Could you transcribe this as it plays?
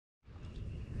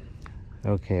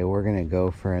Okay, we're gonna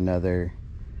go for another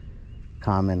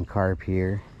common carp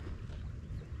here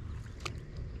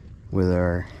with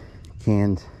our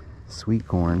canned sweet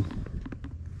corn.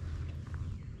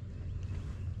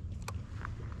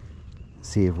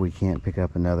 See if we can't pick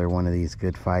up another one of these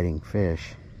good fighting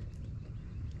fish.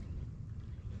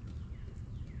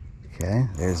 Okay,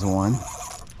 there's one.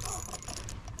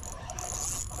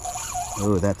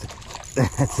 Oh,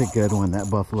 that's a good one. That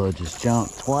buffalo just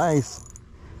jumped twice.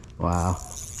 Wow.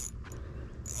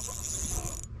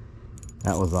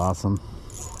 That was awesome.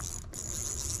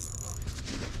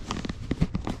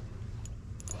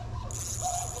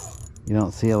 You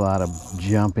don't see a lot of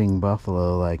jumping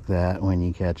buffalo like that when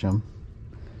you catch them.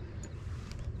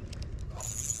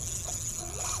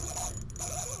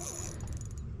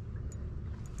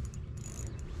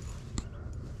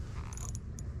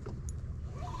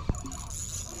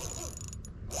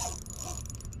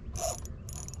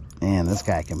 Man, this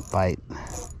guy can fight.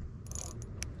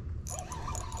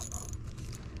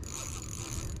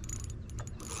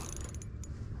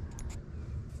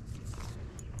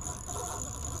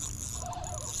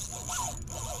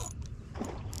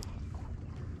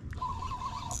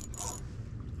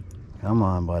 Come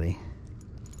on, buddy.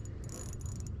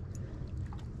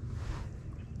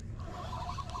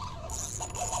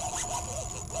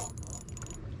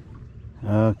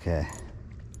 Okay.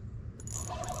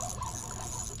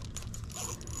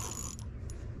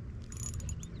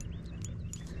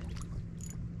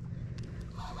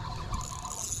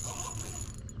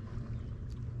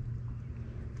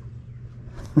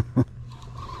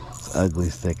 This ugly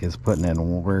stick is putting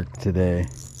in work today.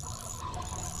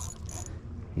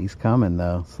 He's coming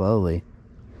though, slowly.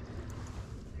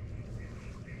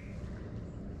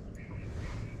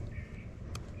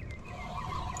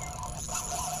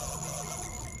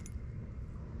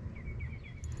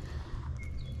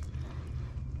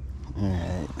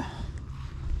 Alright.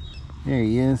 There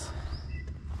he is.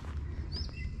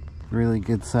 Really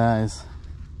good size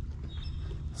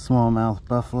smallmouth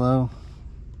buffalo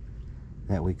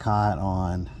that we caught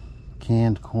on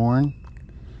canned corn.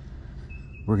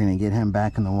 We're gonna get him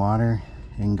back in the water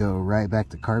and go right back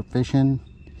to carp fishing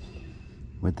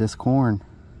with this corn.